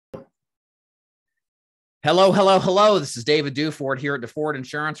Hello, hello, hello. This is David Duford here at the Ford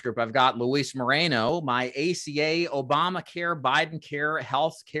Insurance Group. I've got Luis Moreno, my ACA, Obamacare, Biden care,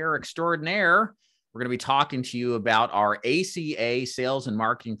 health care extraordinaire. We're going to be talking to you about our ACA sales and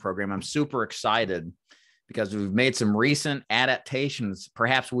marketing program. I'm super excited because we've made some recent adaptations,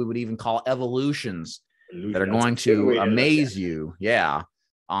 perhaps we would even call evolutions, that are going to amaze you. Yeah.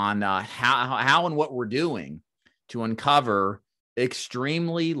 On how and what we're doing to uncover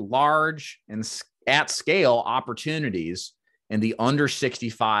extremely large and at scale opportunities in the under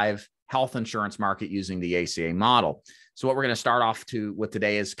 65 health insurance market using the ACA model. So what we're going to start off with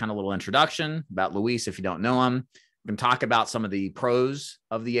today is kind of a little introduction about Luis. If you don't know him, we're going to talk about some of the pros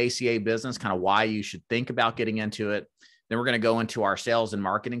of the ACA business, kind of why you should think about getting into it. Then we're going to go into our sales and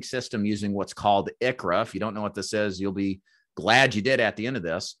marketing system using what's called iCHRA. If you don't know what this is, you'll be glad you did at the end of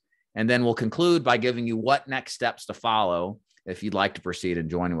this. And then we'll conclude by giving you what next steps to follow if you'd like to proceed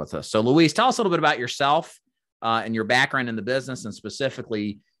and join with us. So Luis, tell us a little bit about yourself and your background in the business, and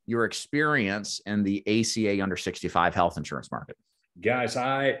specifically your experience in the ACA under 65 health insurance market. Guys,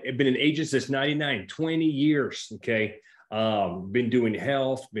 I've been an agent since 99, 20 years. Okay. Been doing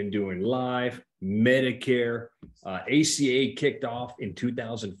health, been doing life, Medicare. ACA kicked off in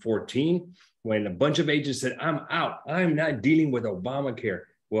 2014 when a bunch of agents said, I'm out. I'm not dealing with Obamacare.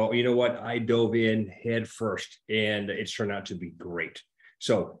 Well, you know what? I dove in head first and it's turned out to be great.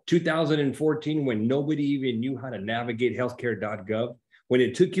 So 2014, when nobody even knew how to navigate healthcare.gov, when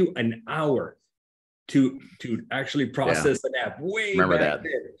it took you an hour to actually process an app, Remember back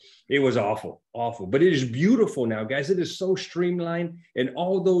then, it was awful. But it is beautiful now, guys. It is so streamlined. And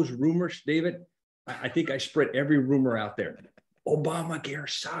all those rumors, David, I think I spread every rumor out there. Obamacare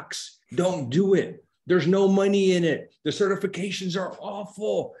sucks. Don't do it. There's no money in it. The certifications are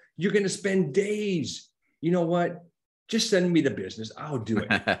awful. You're going to spend days. You know what? Just send me the business. I'll do it.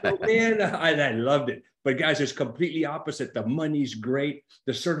 So, man, I loved it. But guys, it's completely opposite. The money's great.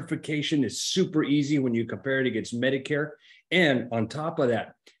 The certification is super easy when you compare it against Medicare. And on top of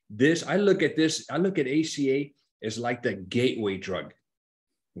that, I look at ACA as like the gateway drug.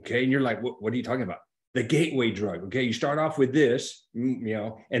 Okay. And you're like, what are you talking about? The gateway drug. Okay. You start off with this,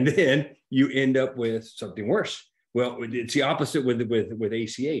 and then you end up with something worse. Well, it's the opposite with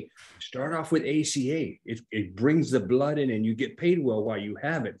ACA. Start off with ACA. It brings the blood in and you get paid well while you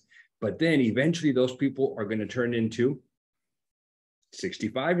have it. But then eventually those people are going to turn into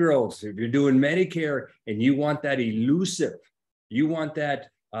 65-year-olds. If you're doing Medicare and you want that elusive, you want that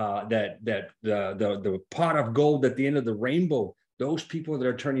the pot of gold at the end of the rainbow, those people that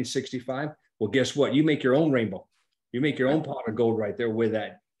are turning 65, well, guess what? You make your own rainbow. You make your own pot of gold right there with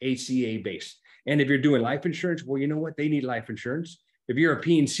that ACA base. And if you're doing life insurance, well, you know what? They need life insurance. If you're a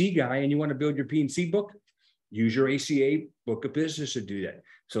P&C guy and you want to build your P&C book, use your ACA book of business to do that.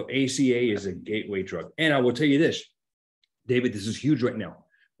 So ACA is a gateway drug. And I will tell you this, David, this is huge right now.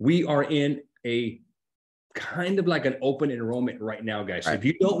 We are in a kind of like an open enrollment right now, guys. Right. If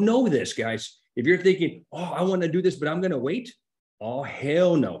you don't know this, guys, if you're thinking, oh, I want to do this, but I'm going to wait. Oh,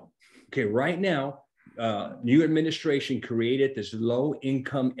 hell no. Okay, right now, new administration created this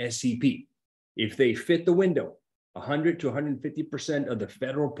low-income SEP. If they fit the window, 100 to 150% of the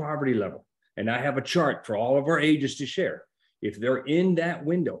federal poverty level, and I have a chart for all of our agents to share. If they're in that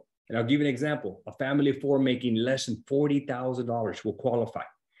window, and I'll give you an example, a family of four making less than $40,000 will qualify.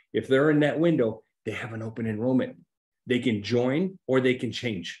 If they're in that window, they have an open enrollment. They can join or they can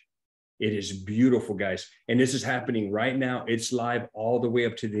change. It is beautiful, guys. And this is happening right now. It's live all the way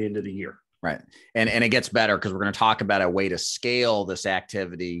up to the end of the year. Right. And it gets better because we're going to talk about a way to scale this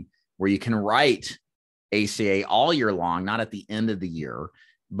activity where you can write ACA all year long, not at the end of the year,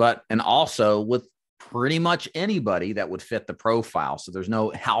 and also with pretty much anybody that would fit the profile. So there's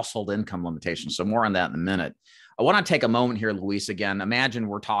no household income limitation. So more on that in a minute. I want to take a moment here, Luis. Again, imagine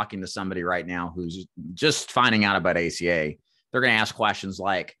we're talking to somebody right now who's just finding out about ACA. They're going to ask questions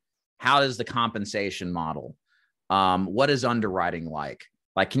like, how is the compensation model? What is underwriting like?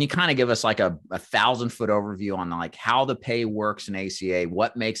 Like, can you kind of give us like a 1,000-foot overview on like how the pay works in ACA,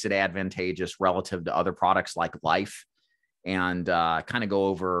 what makes it advantageous relative to other products like life, and kind of go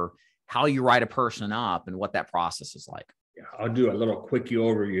over how you write a person up and what that process is like? Yeah, I'll do a little quickie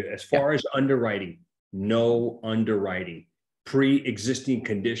overview. As far as underwriting, no underwriting. Pre-existing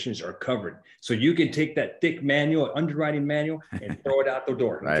conditions are covered. So you can take that thick manual, underwriting manual, and throw it out the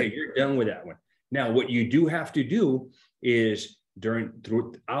door. Right. Okay, you're done with that one. Now, what you do have to do is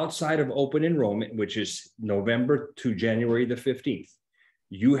outside of open enrollment, which is November to January the 15th,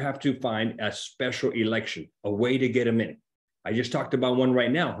 you have to find a special election, a way to get them in. I just talked about one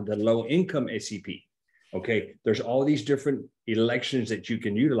right now, the low income SEP. Okay, there's all these different elections that you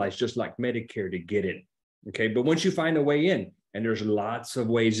can utilize, just like Medicare, to get in. Okay. But once you find a way in, and there's lots of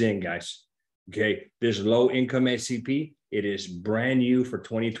ways in, guys. Okay. This low income SCP, it is brand new for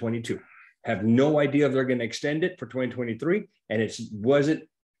 2022. Have no idea if they're going to extend it for 2023. And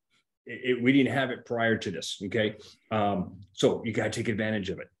we didn't have it prior to this. Okay. So you got to take advantage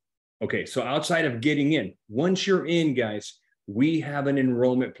of it. Okay. So outside of getting in, once you're in, guys, we have an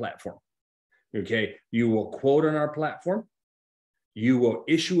enrollment platform. Okay. You will quote on our platform. You will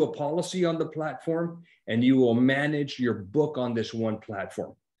issue a policy on the platform, and you will manage your book on this one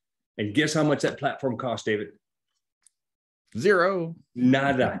platform. And guess how much that platform costs, David? Zero.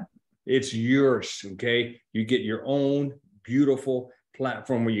 Nada. It's yours. Okay. You get your own beautiful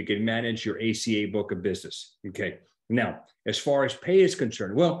platform where you can manage your ACA book of business. Okay. Now, as far as pay is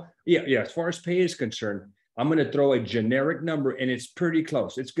concerned, as far as pay is concerned, I'm going to throw a generic number, and it's pretty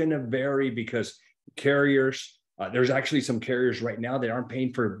close. It's going to vary because carriers, there's actually some carriers right now that aren't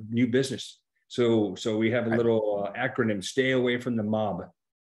paying for new business. So we have a little acronym: stay away from the mob.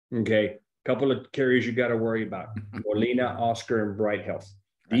 Okay. Couple of carriers you got to worry about: Molina, Oscar, and Bright Health.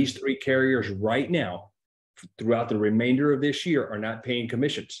 These three carriers right now, throughout the remainder of this year, are not paying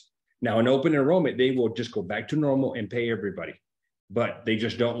commissions. Now, in open enrollment, they will just go back to normal and pay everybody, but they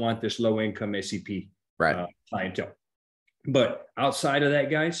just don't want this low income SCP clientele. But outside of that,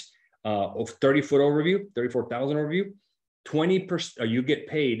 guys, 30-foot overview, 34,000 overview, 20%, you get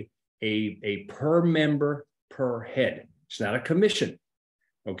paid a per member per head. It's not a commission.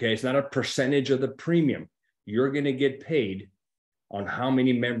 Okay. It's not a percentage of the premium. You're going to get paid on how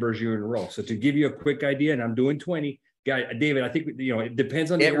many members you enroll. So to give you a quick idea, and I'm doing 20, guy, David, I think, it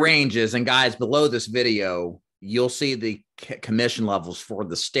depends on it ranges. And guys, below this video, you'll see the commission levels for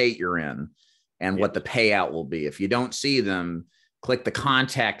the state you're in and what the payout will be. If you don't see them, click the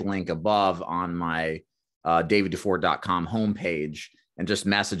contact link above on my davidduford.com homepage and just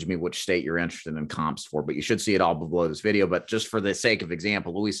message me which state you're interested in comps for. But you should see it all below this video. But just for the sake of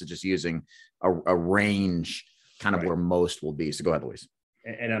example, Luis is just using a range kind of where most will be. So go ahead, Luis.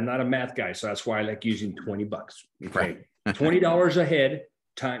 And I'm not a math guy, so that's why I like using $20. Okay. $20 a head.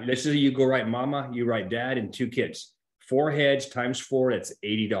 Let's say you go write mama, you write dad, and 2 kids. 4 heads times 4, that's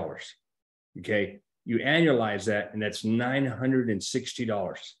 $80. Okay. You annualize that, and that's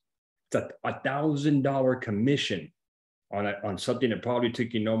 $960. It's a $1,000 commission on something that probably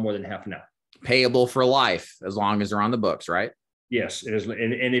took you no more than half an hour. Payable for life as long as they're on the books, right? Yes, it is.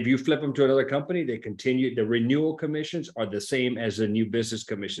 And if you flip them to another company, they continue. The renewal commissions are the same as the new business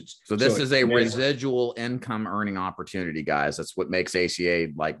commissions. So this is a residual income earning opportunity, guys. That's what makes ACA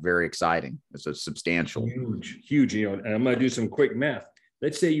like very exciting. It's a substantial. Huge. And I'm going to do some quick math.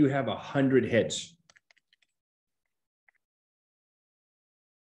 Let's say you have 100 heads.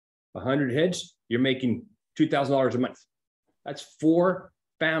 100 heads, you're making $2,000 a month. That's 4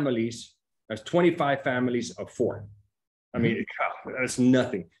 families. That's 25 families of 4. I mean, that's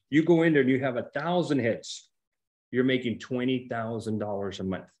nothing. You go in there and you have 1,000 heads. You're making $20,000 a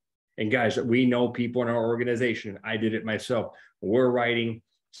month. And guys, we know people in our organization. I did it myself. We're writing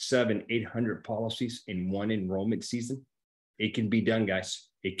 700-800 policies in one enrollment season. It can be done, guys.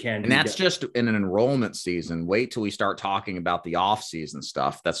 It can. And that's just in an enrollment season. Wait till we start talking about the off-season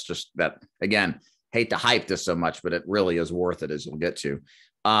stuff. That's just that. Again, hate to hype this so much, but it really is worth it, as we'll get to.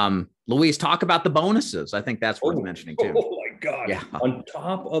 Luis, talk about the bonuses. I think that's worth mentioning too. Oh my God. Yeah. On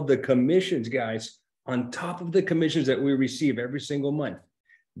top of the commissions, guys, on top of the commissions that we receive every single month,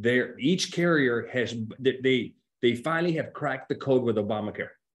 each carrier has, they finally have cracked the code with Obamacare,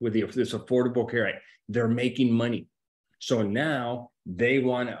 with this Affordable Care Act. They're making money. So now they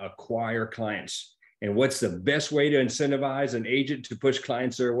want to acquire clients. And what's the best way to incentivize an agent to push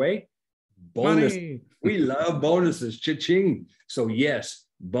clients their way? Bonus. Money. We love bonuses. Cha-ching. So yes,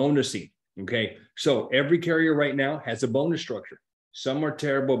 bonusing. Okay. So every carrier right now has a bonus structure. Some are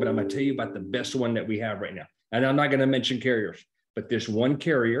terrible, but I'm going to tell you about the best one that we have right now. And I'm not going to mention carriers, but this one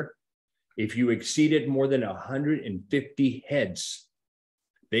carrier, if you exceeded more than 150 heads,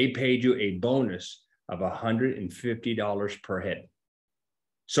 they paid you a bonus of $150 per head.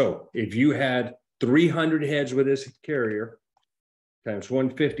 So if you had 300 heads with this carrier times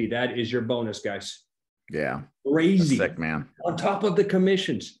 150, that is your bonus, guys. Yeah. Crazy. That's sick, man. On top of the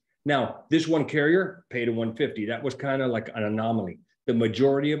commissions. Now, this one carrier paid a 150. That was kind of like an anomaly. The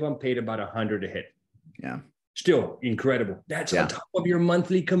majority of them paid about 100 a head. Yeah. Still incredible. That's on top of your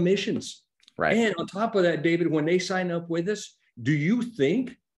monthly commissions. Right. And on top of that, David, when they sign up with us, do you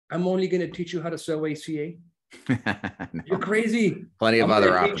think I'm only going to teach you how to sell ACA? No. You're crazy. Plenty of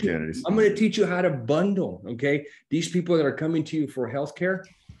other opportunities. I'm going to teach you how to bundle. Okay. These people that are coming to you for healthcare,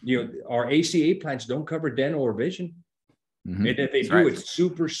 our ACA plans don't cover dental or vision. Mm-hmm. And if they do, it's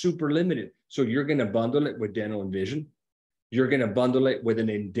super, super limited. So you're going to bundle it with dental and vision. You're going to bundle it with an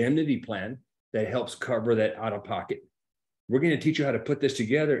indemnity plan that helps cover that out of pocket. We're going to teach you how to put this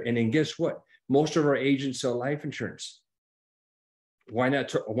together. And then guess what? Most of our agents sell life insurance. Why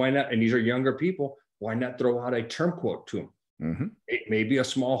not? And these are younger people. Why not throw out a term quote to them? Mm-hmm. It may be a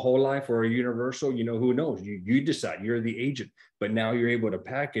small whole life or a universal, who knows? You decide, you're the agent, but now you're able to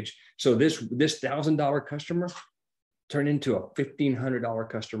package. So this $1,000 customer turn into a $1,500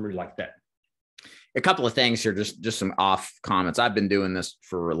 customer like that. A couple of things here, just some off comments. I've been doing this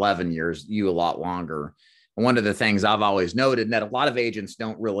for 11 years, you a lot longer. And one of the things I've always noted, and that a lot of agents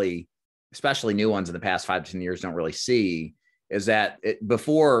don't really, especially new ones in the past 5 to 10 years, don't really see, is that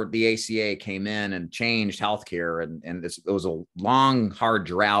before the ACA came in and changed healthcare, and it was a long, hard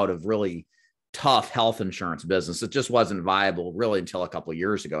drought of really tough health insurance business. It just wasn't viable really until a couple of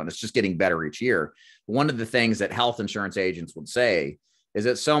years ago, and it's just getting better each year. One of the things that health insurance agents would say is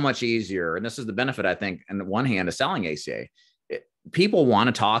it's so much easier, and this is the benefit, I think, on the one hand, of selling ACA. People want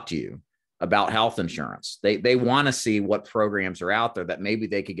to talk to you about health insurance. They want to see what programs are out there that maybe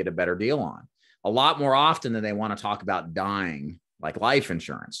they could get a better deal on, a lot more often than they want to talk about dying, like life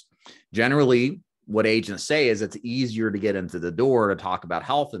insurance. Generally, what agents say is it's easier to get into the door to talk about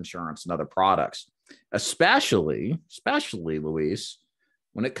health insurance and other products, especially Luis,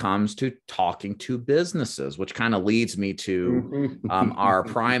 when it comes to talking to businesses, which kind of leads me to our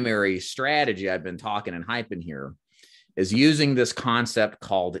primary strategy I've been talking and hyping here, is using this concept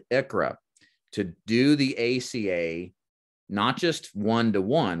called iCHRA to do the ACA, not just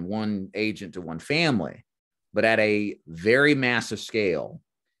one-to-one, one agent to one family, but at a very massive scale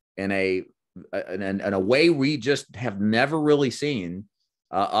in a way we just have never really seen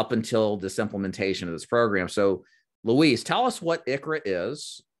up until this implementation of this program. So, Luis, tell us what iCHRA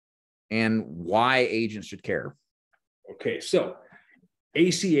is and why agents should care. Okay, so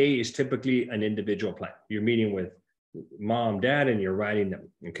ACA is typically an individual plan. You're meeting with mom, dad, and you're writing them.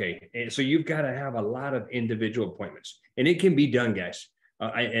 Okay, and so you've got to have a lot of individual appointments, and it can be done, guys.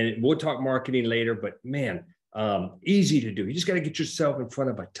 And we'll talk marketing later, but man, easy to do. You just got to get yourself in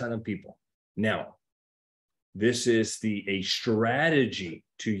front of a ton of people. Now, this is a strategy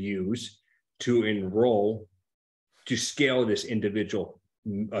to use to enroll, to scale this individual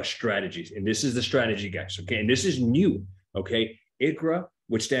strategies. And this is the strategy, guys. Okay. And this is new. Okay. iCHRA,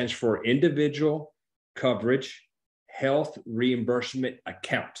 which stands for Individual Coverage Health Reimbursement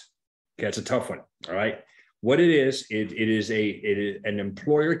Account. Okay. That's a tough one. All right. What it is an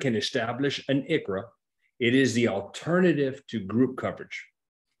employer can establish an iCHRA. It is the alternative to group coverage.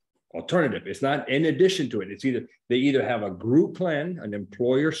 Alternative. It's not in addition to it. It's they either have a group plan, an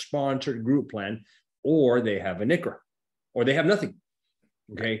employer-sponsored group plan, or they have an iCHRA, or they have nothing.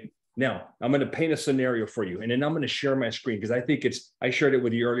 Okay. Now I'm going to paint a scenario for you, and then I'm going to share my screen because I shared it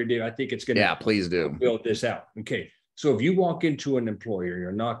with you earlier, Dave. I think it's going to please do build this out. Okay. So if you walk into an employer,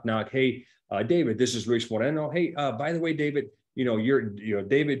 you're knock. Hey, David, this is Luis Moreno. Hey, by the way, David, you're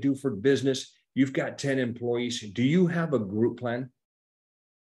David Duford Business. You've got 10 employees. Do you have a group plan?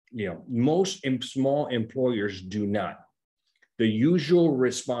 Most small employers do not. The usual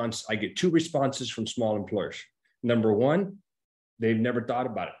response, I get 2 responses from small employers. Number one, they've never thought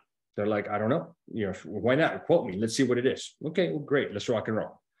about it. They're like, I don't know. Why not? Quote me. Let's see what it is. Okay, well, great. Let's rock and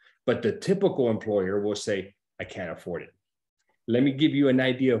roll. But the typical employer will say, I can't afford it. Let me give you an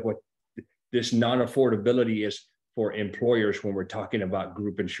idea of what this non-affordability is for employers when we're talking about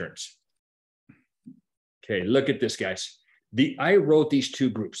group insurance. Okay, look at this, guys. I wrote these 2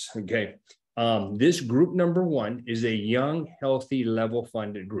 groups. Okay. This group number 1 is a young, healthy, level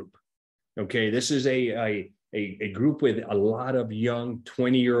funded group. Okay. This is a group with a lot of young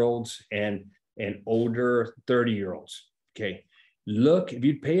 20-year-olds and older 30-year-olds. Okay. Look, if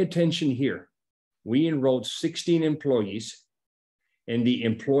you pay attention here, we enrolled 16 employees, and the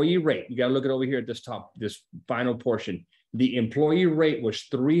employee rate, you got to look at over here at this top, this final portion. The employee rate was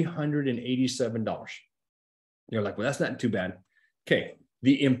 $387. You're like, well, that's not too bad. Okay.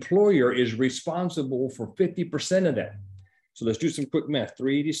 The employer is responsible for 50% of that. So let's do some quick math.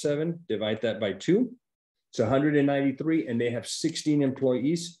 387, divide that by 2. It's 193, and they have 16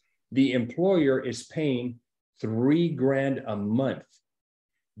 employees. The employer is paying $3,000 a month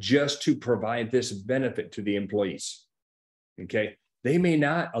just to provide this benefit to the employees. Okay.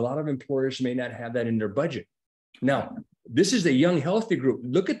 A lot of employers may not have that in their budget. Now, this is a young, healthy group.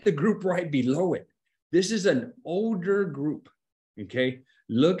 Look at the group right below it. This is an older group, okay?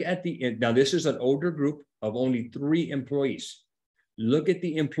 Look at now this is an older group of only 3 employees. Look at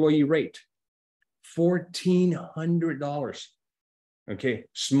the employee rate, $1,400, okay?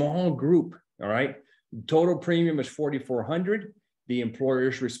 Small group, all right? Total premium is $4,400. the employer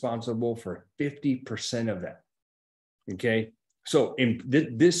is responsible for 50% of that. Okay. So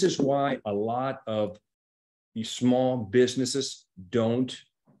this is why a lot of these small businesses don't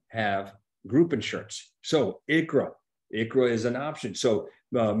have group insurance. So iCHRA is an option. So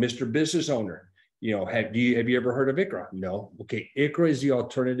Mr. Business Owner, have you ever heard of iCHRA? No. Okay. iCHRA is the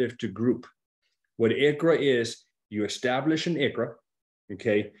alternative to group. What iCHRA is, you establish an iCHRA.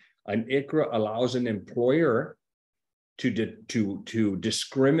 Okay. An iCHRA allows an employer to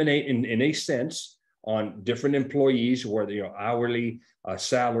discriminate in a sense on different employees, whether hourly,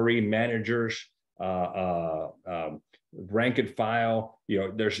 salary, managers, rank and file.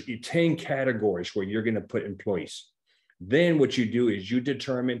 There's 10 categories where you're going to put employees. Then what you do is you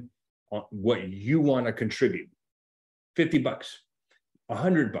determine what you want to contribute. $50,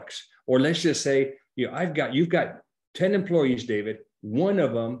 $100, or let's just say, you've got 10 employees, David. One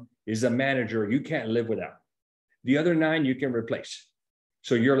of them is a manager you can't live without. The other 9 you can replace.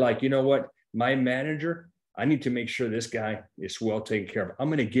 So you're like, you know what? My manager, I need to make sure this guy is well taken care of. I'm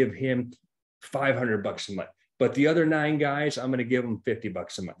going to give him $500 a month. But the other 9 guys, I'm going to give them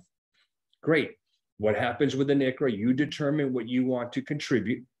 $50 a month. Great. What happens with an iCHRA? You determine what you want to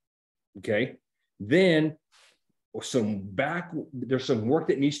contribute. Okay. Then there's some work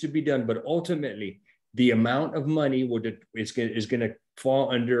that needs to be done, but ultimately the amount of money is going to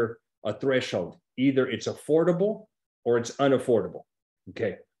fall under a threshold. Either it's affordable or it's unaffordable.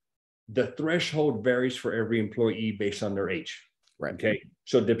 Okay. The threshold varies for every employee based on their age. Right. Okay.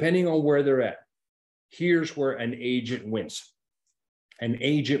 So depending on where they're at, here's where an agent wins. An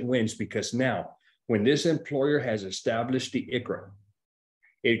agent wins because now, when this employer has established the iCHRA,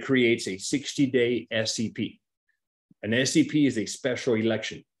 it creates a 60-day SEP. An SEP is a special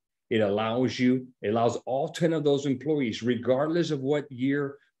election. It allows all 10 of those employees, regardless of what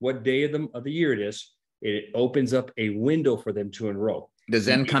day of the year it is, it opens up a window for them to enroll. Does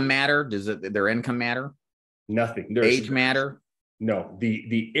income matter? Does their income matter? Nothing. Age matter? No,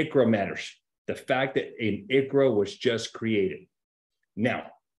 the iCHRA matters. The fact that an iCHRA was just created. Now,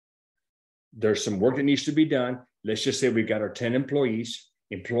 there's some work that needs to be done. Let's just say we got our 10 employees.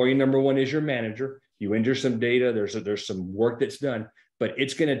 Employee number 1 is your manager. You enter some data. There's some work that's done, but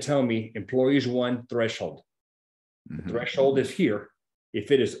it's going to tell me employees 1 threshold. The threshold is here. If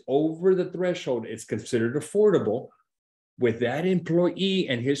it is over the threshold, it's considered affordable. With that employee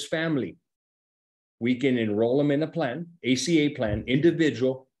and his family, we can enroll them in a plan, ACA plan,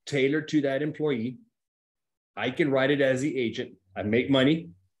 individual, tailored to that employee. I can write it as the agent. I make money,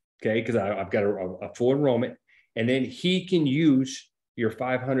 okay, because I've got a full enrollment. And then he can use your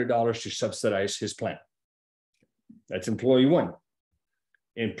 $500 to subsidize his plan. That's employee 1.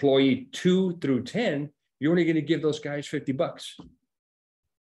 Employee 2 through 10, you're only going to give those guys $50.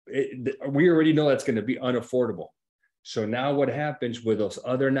 We already know that's going to be unaffordable. So now what happens with those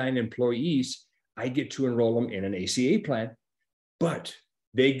other 9 employees, I get to enroll them in an ACA plan, but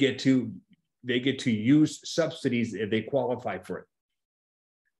they get to use subsidies if they qualify for it.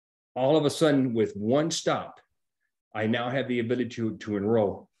 All of a sudden, with one stop, I now have the ability to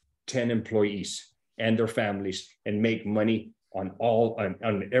enroll 10 employees and their families and make money on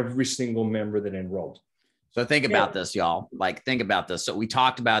every single member that enrolled. So think about this, y'all. Think about this. So we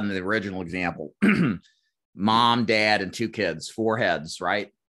talked about in the original example, mom, dad, and 2 kids, 4 heads, right?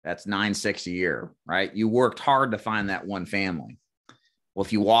 That's $960 a year, right? You worked hard to find that one family. Well,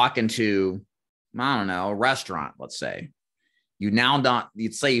 if you walk into, I don't know, a restaurant, let's say, you'd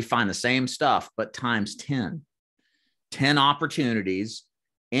say you find the same stuff, but times 10 opportunities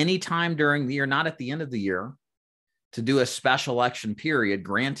anytime during the year, not at the end of the year, to do a special election period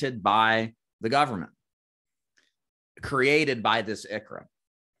granted by the government, created by this iCHRA.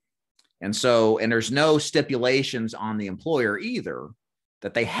 And there's no stipulations on the employer either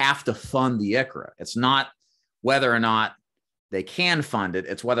that they have to fund the iCHRA. It's not whether or not they can fund it,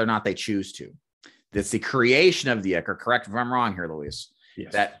 it's whether or not they choose to. It's the creation of the iCHRA, correct if I'm wrong here, Luis,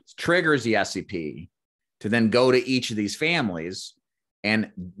 yes, that triggers the SEP to then go to each of these families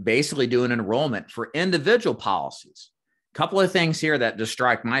and basically do an enrollment for individual policies. A couple of things here that just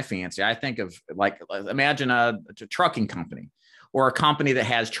strike my fancy. I think of imagine a trucking company or a company that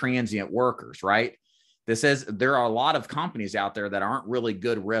has transient workers, right? There are a lot of companies out there that aren't really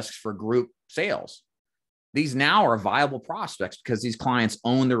good risks for group sales. These now are viable prospects because these clients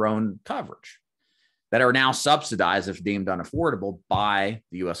own their own coverage that are now subsidized if deemed unaffordable by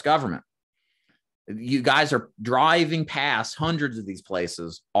the U.S. government. You guys are driving past hundreds of these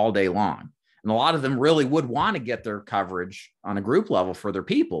places all day long. And a lot of them really would want to get their coverage on a group level for their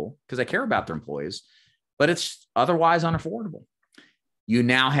people because they care about their employees, but it's otherwise unaffordable. You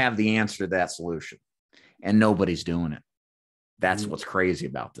now have the answer to that solution, and nobody's doing it. That's what's crazy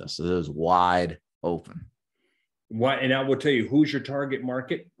about this. It is wide open. Why? And I will tell you, who's your target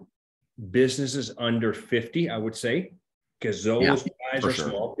market? Businesses under 50, I would say, because those guys are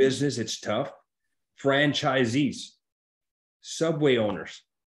small business. It's tough. Franchisees, Subway owners.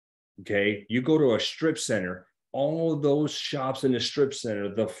 Okay. You go to a strip center, all those shops in the strip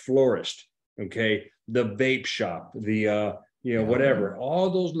center, the florist, okay, the vape shop, the, whatever,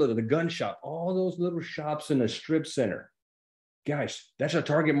 all those little, the gun shop, all those little shops in a strip center. Guys, that's a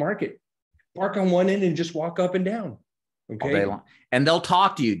target market. Park on one end and just walk up and down. Okay. And they'll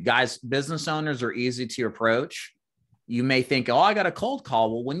talk to you guys. Business owners are easy to approach. You may think, oh, I got a cold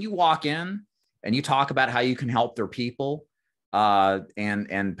call. Well, when you walk in and you talk about how you can help their people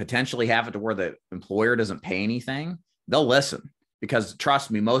and potentially have it to where the employer doesn't pay anything, they'll listen, because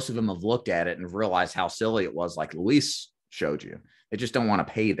trust me, most of them have looked at it and realized how silly it was. Like Luis showed you, they just don't want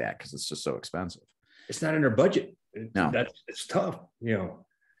to pay that because it's just so expensive. It's not in their budget. No, it's tough, and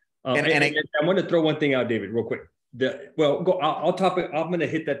I want to throw one thing out, David, real quick. I'll top it. I'm going to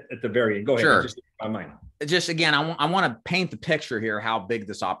hit that at the very end. Go ahead. Sure. Just my mind. Just again, I want to paint the picture here, how big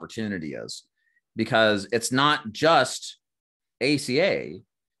this opportunity is, because it's not just ACA.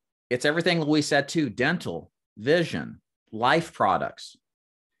 It's everything Luis said too: dental, vision, life products.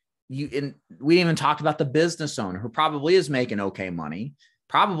 We even talked about the business owner who probably is making okay money,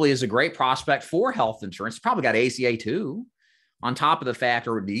 probably is a great prospect for health insurance, probably got ACA too, on top of the fact,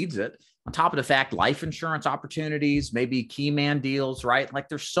 or needs it, on top of the fact, life insurance opportunities, maybe key man deals, right? Like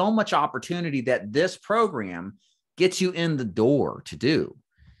there's so much opportunity that this program gets you in the door to do.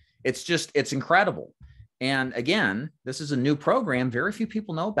 It's incredible. And again, this is a new program. Very few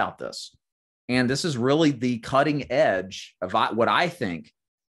people know about this. And this is really the cutting edge of what I think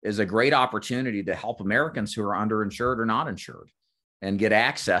is a great opportunity to help Americans who are underinsured or not insured and get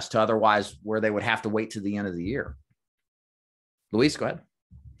access to otherwise where they would have to wait to the end of the year. Luis, go ahead.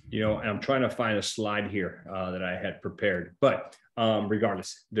 I'm trying to find a slide here that I had prepared, but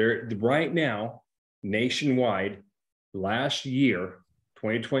regardless, right now, nationwide, last year,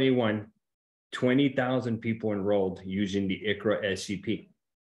 2021, 20,000 people enrolled using the iCHRA SCP.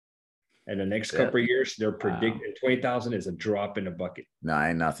 And the next couple of years, they're predicting 20,000 is a drop in the bucket. No,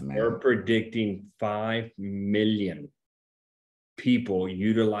 ain't nothing, man. They're predicting 5 million people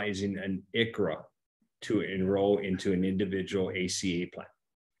utilizing an iCHRA to enroll into an individual ACA plan.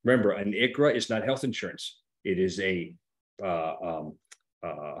 Remember, an iCHRA is not health insurance. It is it's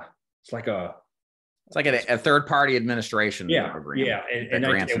like a third-party administration program. Yeah, and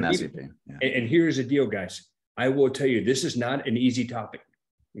grants an SCP. And here's the deal, guys. I will tell you, this is not an easy topic.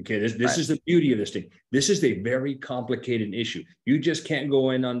 Okay, this is the beauty of this thing. This is a very complicated issue. You just can't go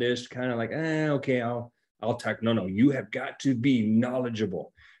in on this kind of like, okay, I'll talk. No, you have got to be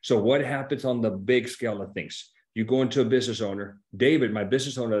knowledgeable. So what happens on the big scale of things? You go into a business owner, David, my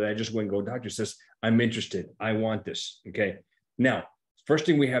business owner that I just went and go doctor says, I'm interested. I want this. Okay. Now, first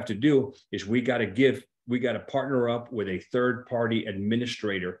thing we have to do is we got to partner up with a third-party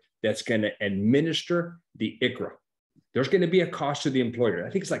administrator that's going to administer the iCHRA. There's going to be a cost to the employer. I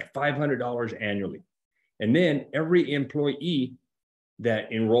think it's like $500 annually. And then every employee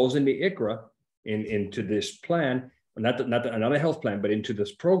that enrolls in the iCHRA into this plan, not a health plan, but into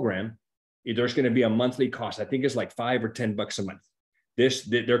this program, there's going to be a monthly cost. I think it's like $5 or $10 a month.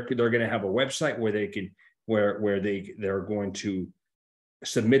 They're going to have a website where they can they're going to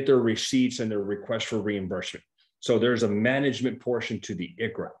submit their receipts and their request for reimbursement. So there's a management portion to the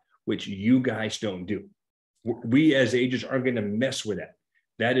iCHRA, which you guys don't do. We as agents aren't going to mess with that.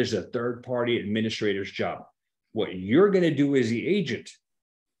 That is a third-party administrator's job. What you're going to do as the agent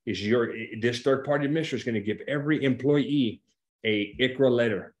is this third-party administrator is going to give every employee a iCHRA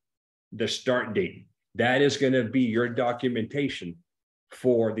letter, the start date. That is going to be your documentation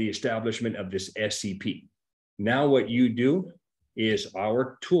for the establishment of this SCP. Now what you do is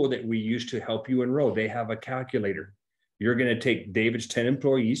our tool that we use to help you enroll. They have a calculator. You're going to take David's 10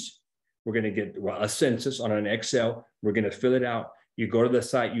 employees. We're going to get a census on an Excel. We're going to fill it out. You go to the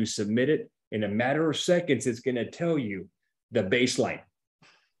site, you submit it. In a matter of seconds, it's going to tell you the baseline.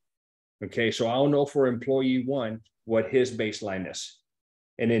 Okay, so I'll know for employee 1 what his baseline is.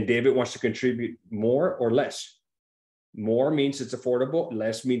 And then David wants to contribute more or less. More means it's affordable.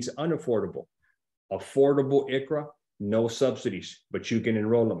 Less means unaffordable. Affordable iCHRA, no subsidies, but you can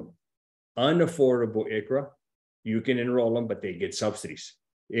enroll them. Unaffordable iCHRA, you can enroll them, but they get subsidies.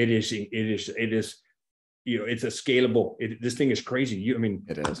 It is, it's a scalable, this thing is crazy.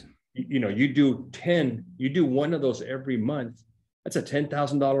 It is. You do one of those every month. That's a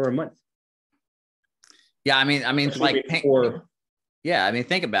 $10,000 a month. Yeah.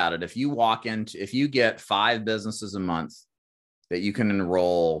 Think about it. If you get 5 businesses a month that you can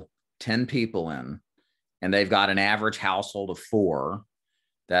enroll 10 people in, and they've got an average household of 4,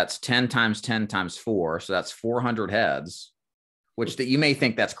 that's 10 times 10 times 4. So that's 400 heads, which that you may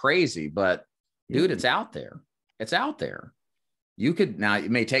think that's crazy, but dude, it's out there. It's out there. You could, now it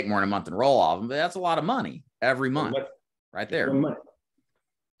may take more than a month to enroll all of them, but that's a lot of money every month right there.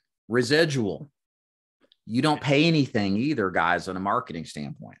 Residual. You don't pay anything either, guys, on a marketing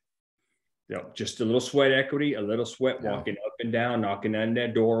standpoint. Just a little sweat equity, a little sweat walking up and down, knocking on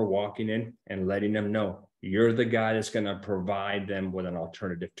that door, walking in and letting them know you're the guy that's going to provide them with an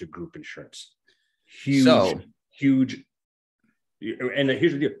alternative to group insurance. Huge. And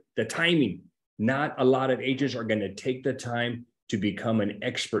here's the deal, the timing. Not a lot of agents are going to take the time to become an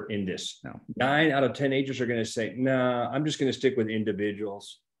expert in this. No. 9 out of 10 agents are going to say, nah, I'm just going to stick with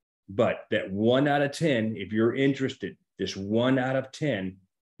individuals. But that 1 out of 10, if you're interested, this 1 out of 10,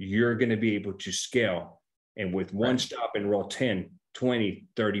 you're going to be able to scale. And with one stop, enroll 10, 20,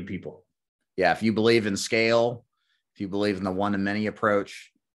 30 people. Yeah. If you believe in scale, if you believe in the one-to-many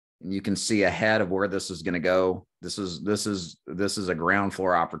approach, and you can see ahead of where this is going to go, this is a ground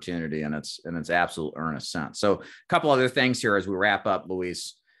floor opportunity, and it's absolute earnest sense. So a couple other things here as we wrap up,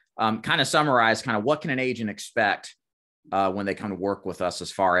 Luis, kind of summarize kind of what can an agent expect when they come to work with us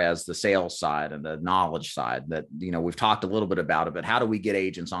as far as the sales side and the knowledge side that, you know, we've talked a little bit about it, but how do we get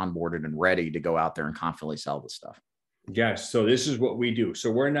agents onboarded and ready to go out there and confidently sell this stuff? Yes. So this is what we do. So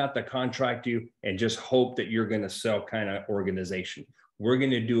we're not the contract you and just hope that you're going to sell kind of organization. We're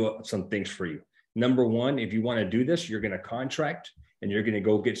going to do some things for you. Number one, if you want to do this, you're going to contract and you're going to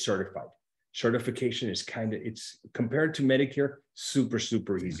go get certified. Certification is it's compared to Medicare, super,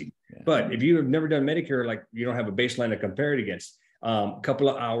 super easy. Yeah. But if you have never done Medicare, like you don't have a baseline to compare it against, a couple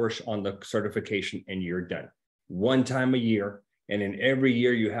of hours on the certification and you're done. One time a year. And then every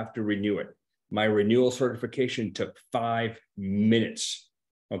year you have to renew it. My renewal certification took 5 minutes.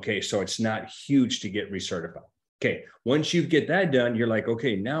 Okay. So it's not huge to get recertified. Okay. Once you get that done, you're like,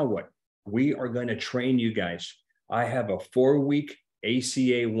 okay, now what? We are going to train you guys. I have a 4-week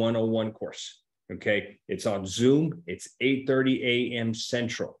ACA 101 course. Okay. It's on Zoom. It's 8:30 a.m.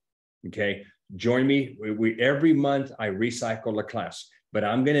 Central. Okay. Join me. Every month I recycle a class, but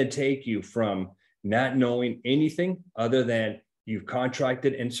I'm going to take you from not knowing anything other than you've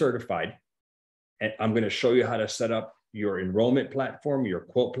contracted and certified. And I'm going to show you how to set up your enrollment platform, your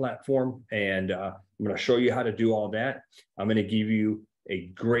quote platform. And I'm going to show you how to do all that. I'm going to give you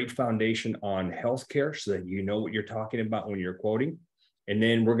a great foundation on healthcare so that you know what you're talking about when you're quoting. And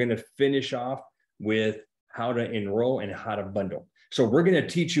then we're going to finish off with how to enroll and how to bundle. So we're going to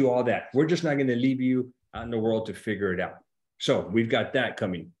teach you all that. We're just not going to leave you out in the world to figure it out. So we've got that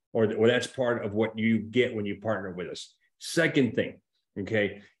coming, or that's part of what you get when you partner with us. Second thing,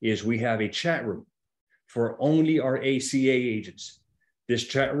 okay, is we have a chat room for only our ACA agents. This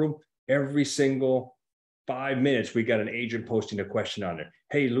chat room, every single 5 minutes, we got an agent posting a question on there.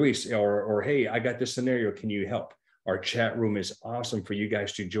 Hey, Luis, or hey, I got this scenario. Can you help? Our chat room is awesome for you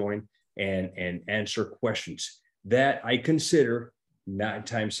guys to join and answer questions that I consider not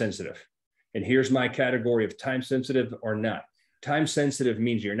time sensitive. And here's my category of time sensitive or not. Time sensitive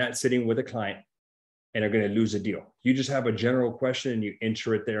means you're not sitting with a client and are going to lose a deal. You just have a general question and you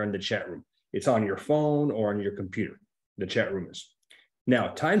enter it there in the chat room. It's on your phone or on your computer. The chat room is. Now,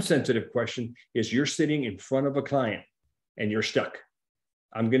 time sensitive question is you're sitting in front of a client and you're stuck.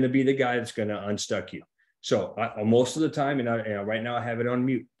 I'm going to be the guy that's going to unstuck you. So most of the time, and right now I have it on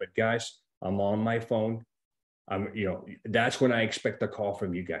mute, but guys, I'm on my phone. That's when I expect a call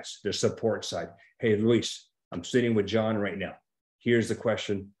from you guys, the support side. Hey, Luis, I'm sitting with John right now. Here's the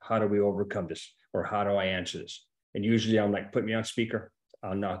question. How do we overcome this? Or how do I answer this? And usually I'm like, put me on speaker.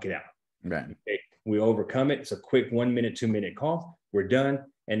 I'll knock it out. Right. Okay. We overcome it. It's a quick 1 minute, 2 minute call. We're done.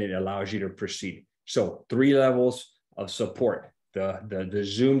 And it allows you to proceed. So 3 levels of support, the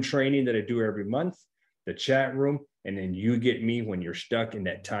Zoom training that I do every month, the chat room, and then you get me when you're stuck in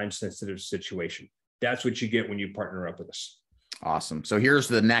that time sensitive situation. That's what you get when you partner up with us. Awesome. So here's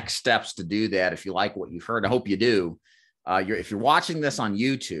the next steps to do that. If you like what you've heard, I hope you do. If you're watching this on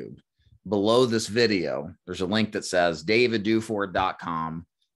YouTube, below this video, there's a link that says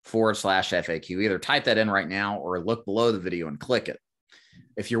davidduford.com/FAQ. Either type that in right now or look below the video and click it.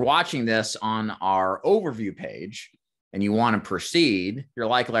 If you're watching this on our overview page and you want to proceed, you're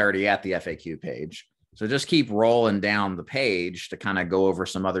likely already at the FAQ page. So just keep rolling down the page to kind of go over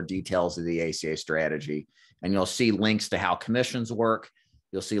some other details of the ACA strategy. And you'll see links to how commissions work.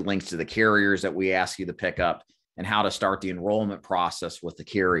 You'll see links to the carriers that we ask you to pick up and how to start the enrollment process with the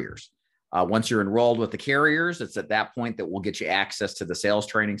carriers. Once you're enrolled with the carriers, it's at that point that we'll get you access to the sales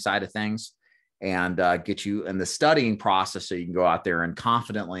training side of things. and get you in the studying process so you can go out there and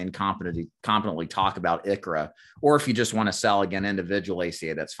confidently and competently talk about iCHRA. Or if you just want to sell, again, individual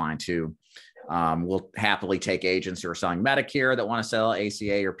ACA, that's fine too. We'll happily take agents who are selling Medicare that want to sell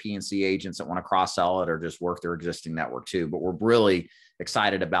ACA, or P&C agents that want to cross-sell it or just work their existing network too. But we're really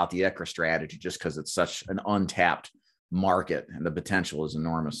excited about the iCHRA strategy just because it's such an untapped market and the potential is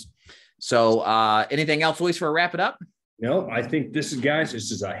enormous. So anything else, Luis, before we wrap it up? No, I think this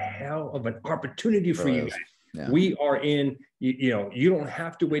is a hell of an opportunity for you guys. Yeah. We are in, you don't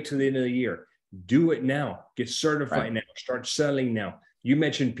have to wait till the end of the year. Do it now. Get certified now. Start selling now. You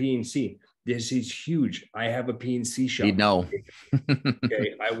mentioned P&C. This is huge. I have a P&C shop. You know.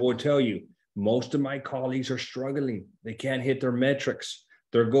 Okay, I will tell you, most of my colleagues are struggling. They can't hit their metrics.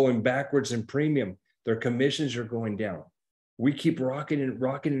 They're going backwards in premium. Their commissions are going down. We keep rocking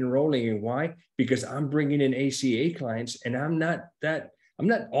and rolling. And why? Because I'm bringing in ACA clients, and I'm not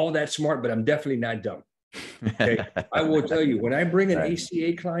all that smart, but I'm definitely not dumb. Okay. I will tell you, when I bring an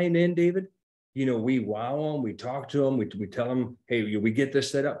ACA client in, David, we wow them, we talk to them, we tell them, hey, we get this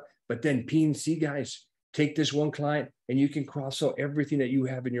set up. But then P&C guys, take this one client and you can cross-sell everything that you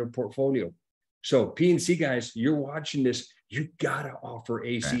have in your portfolio. So P&C guys, you're watching this, you got to offer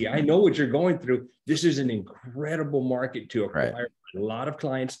ACA. I know what you're going through. This is an incredible market to acquire a lot of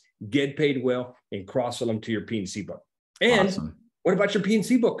clients, get paid well, and cross-sell them to your P&C book. And what about your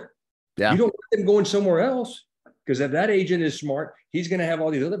P&C book? Yeah. You don't want them going somewhere else, because if that agent is smart, he's going to have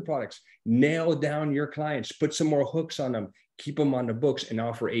all these other products. Nail down your clients, put some more hooks on them, keep them on the books, and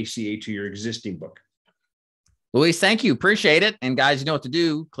offer ACA to your existing book. Luis, thank you. Appreciate it. And guys, you know what to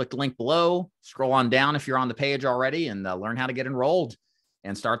do. Click the link below, scroll on down if you're on the page already, and learn how to get enrolled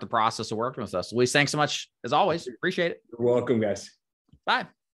and start the process of working with us. Luis, thanks so much as always. Appreciate it. You're welcome, guys. Bye.